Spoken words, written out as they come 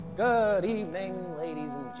Good evening,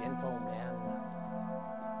 ladies and gentlemen.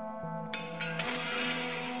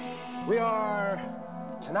 We are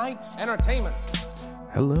tonight's entertainment.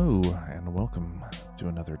 Hello, and welcome to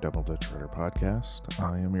another Double Dutch Rudder podcast.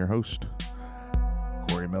 I am your host,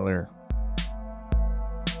 Corey Miller.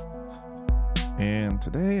 And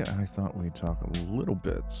today I thought we'd talk a little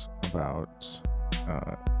bit about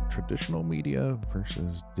traditional media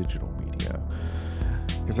versus digital media.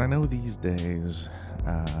 Because I know these days,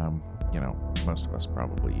 most of us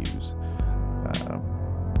probably use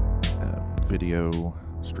video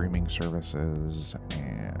streaming services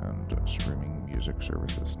and streaming music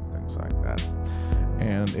services and things like that.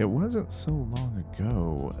 And it wasn't so long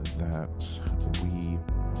ago that we,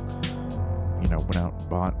 went out and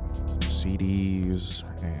bought CDs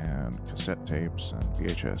and cassette tapes and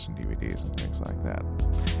VHS and DVDs and things like that.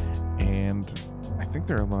 And I think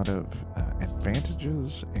there are a lot of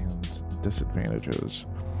advantages and disadvantages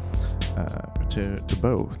to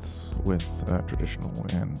both with traditional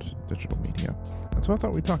and digital media. And so I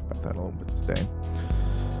thought we'd talk about that a little bit today.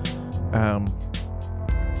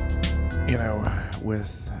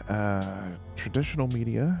 With traditional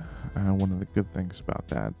media, one of the good things about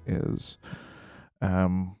that is,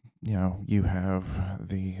 you have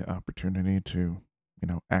the opportunity to,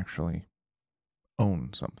 actually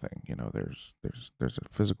own something. There's a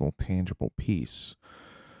physical, tangible piece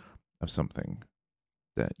of something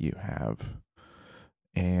that you have,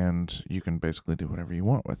 and you can basically do whatever you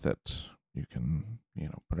want with it. You can,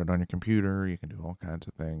 put it on your computer, you can do all kinds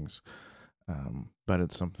of things, but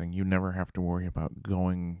it's something you never have to worry about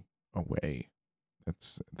going away.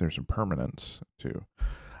 There's a permanence to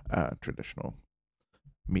traditional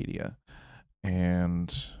media,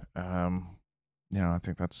 and I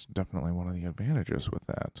think that's definitely one of the advantages with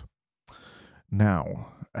that.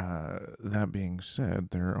 Now, that being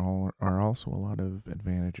said, there are also a lot of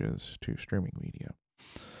advantages to streaming media.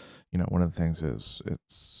 One of the things is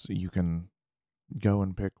you can go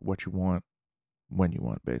and pick what you want when you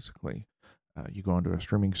want, basically. You go onto a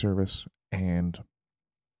streaming service and,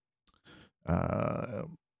 you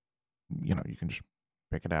can just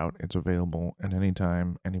pick it out. It's available at any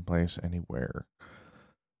time, any place, anywhere.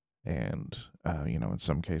 And, in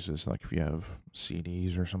some cases, like if you have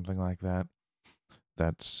CDs or something like that,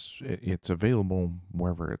 it's available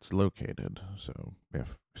wherever it's located. So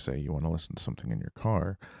if, say, you want to listen to something in your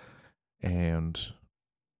car and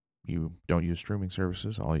you don't use streaming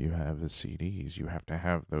services, all you have is CDs. You have to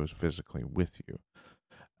have those physically with you.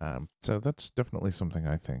 So that's definitely something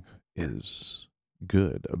I think is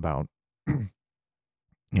good about,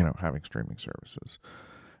 having streaming services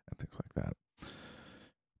and things like that.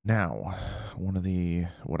 Now,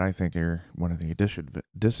 what I think are one of the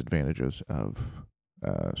disadvantages of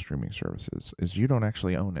streaming services is you don't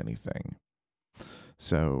actually own anything.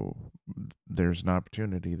 So there's an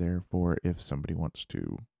opportunity there for if somebody wants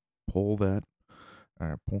to pull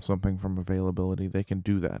something from availability, they can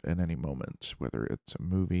do that at any moment, whether it's a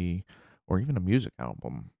movie or even a music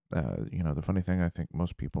album. The funny thing I think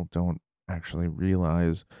most people don't actually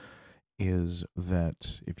realize is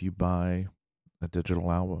that if you buy a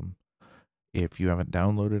digital album, if you haven't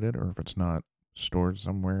downloaded it or if it's not stored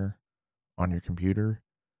somewhere on your computer,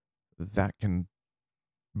 that can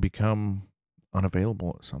become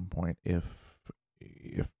unavailable at some point if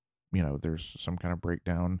there's some kind of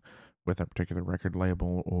breakdown with a particular record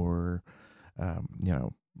label or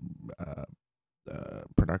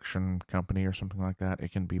production company or something like that.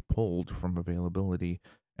 It can be pulled from availability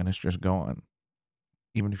and it's just gone,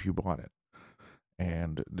 even if you bought it.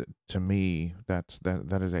 And to me, that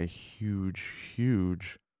is a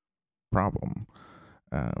huge problem.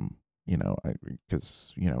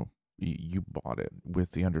 Because you bought it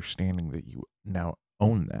with the understanding that you now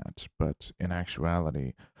own that, but in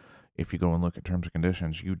actuality, if you go and look at terms and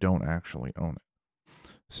conditions, you don't actually own it.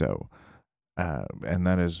 So, and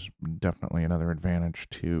that is definitely another advantage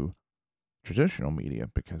to traditional media,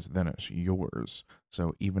 because then it's yours.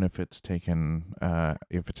 So even if it's taken,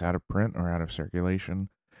 if it's out of print or out of circulation,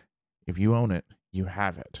 if you own it, you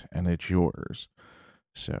have it and it's yours.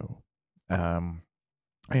 So, and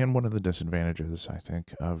one of the disadvantages, I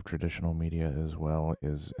think, of traditional media as well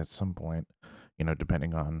is at some point,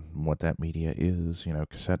 depending on what that media is,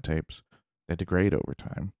 cassette tapes, they degrade over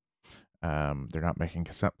time. They're not making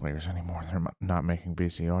cassette players anymore. They're not making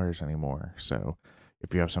VCRs anymore. So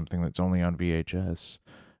if you have something that's only on VHS,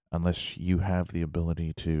 unless you have the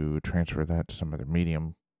ability to transfer that to some other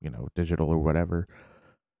medium, digital or whatever,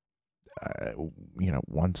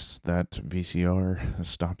 once that VCR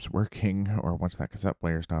stops working or once that cassette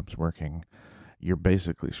player stops working, you're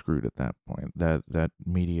basically screwed at that point. That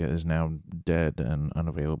media is now dead and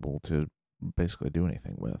unavailable to basically do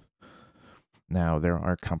anything with. Now, there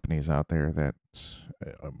are companies out there that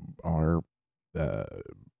are uh,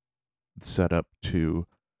 set up to,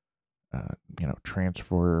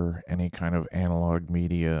 transfer any kind of analog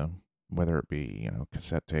media, whether it be,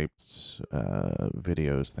 cassette tapes,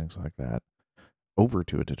 videos, things like that, over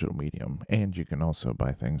to a digital medium. And you can also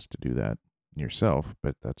buy things to do that yourself,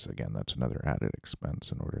 but that's another added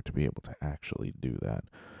expense in order to be able to actually do that.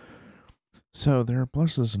 So there are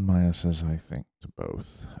pluses and minuses, I think, to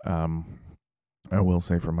both. I will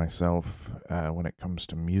say for myself, when it comes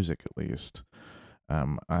to music at least,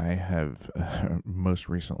 I have most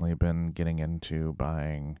recently been getting into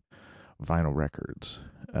buying vinyl records.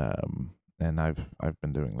 And I've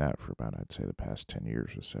been doing that for about, I'd say, the past 10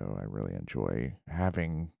 years or so. I really enjoy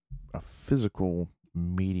having a physical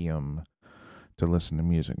medium to listen to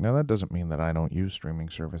music. Now, that doesn't mean that I don't use streaming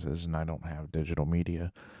services and I don't have digital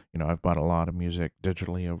media. I've bought a lot of music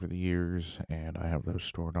digitally over the years, and I have those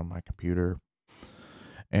stored on my computer.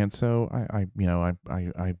 And so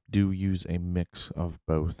I do use a mix of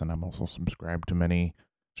both, and I'm also subscribed to many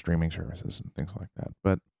streaming services and things like that.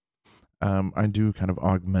 But I do kind of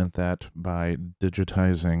augment that by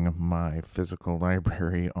digitizing my physical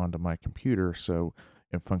library onto my computer, so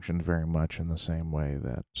it functions very much in the same way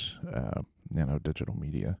that digital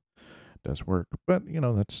media does work. But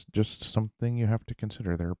that's just something you have to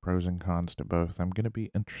consider. There are pros and cons to both. I'm going to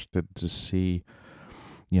be interested to see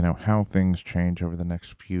how things change over the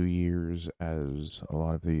next few years as a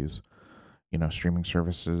lot of these streaming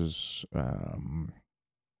services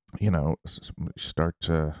start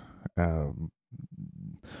to um,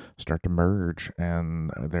 merge,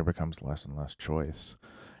 and there becomes less and less choice.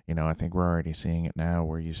 I think we're already seeing it now,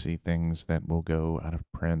 where you see things that will go out of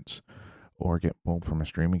print or get pulled from a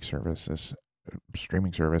streaming service,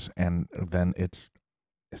 and then it's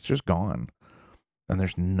just gone, and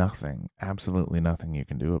there's absolutely nothing you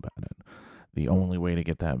can do about it. The only way to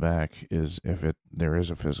get that back is if there is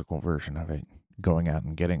a physical version of it, going out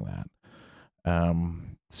and getting that.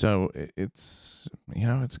 So it's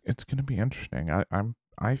going to be interesting.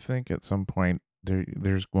 I think at some point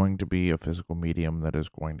there's going to be a physical medium that is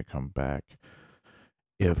going to come back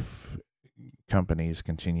if companies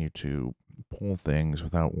continue to pull things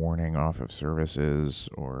without warning off of services,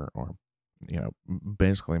 or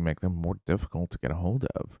basically make them more difficult to get a hold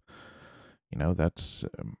of. That's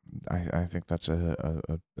I think that's a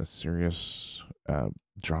serious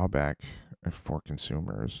drawback for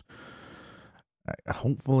consumers.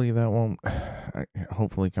 Hopefully that won't.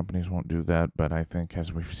 Hopefully companies won't do that. But I think,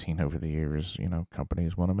 as we've seen over the years,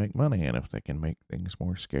 companies want to make money, and if they can make things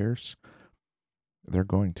more scarce, they're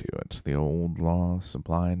going to. It's the old law of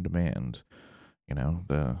supply and demand.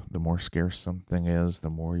 The more scarce something is, the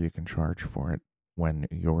more you can charge for it when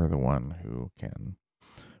you're the one who can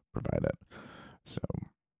provide it. So,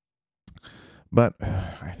 but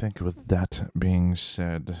I think with that being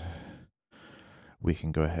said, we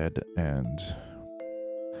can go ahead and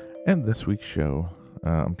end this week's show.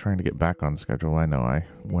 I'm trying to get back on schedule. I know I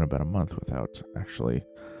went about a month without actually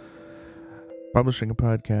publishing a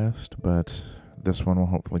podcast, but this one will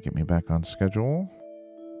hopefully get me back on schedule.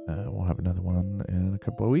 We'll have another one in a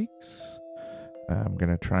couple of weeks. I'm going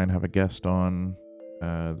to try and have a guest on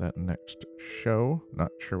that next show.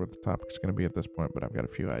 Not sure what the topic's going to be at this point, but I've got a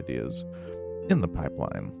few ideas in the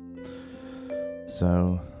pipeline.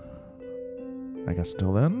 So, I guess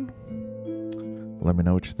till then, let me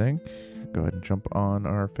know what you think. Go ahead and jump on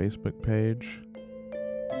our Facebook page.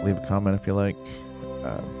 Leave a comment if you like.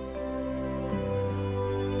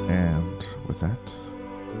 And with that,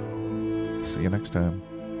 see you next time.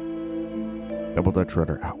 Double Dutch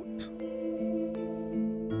Rudder out.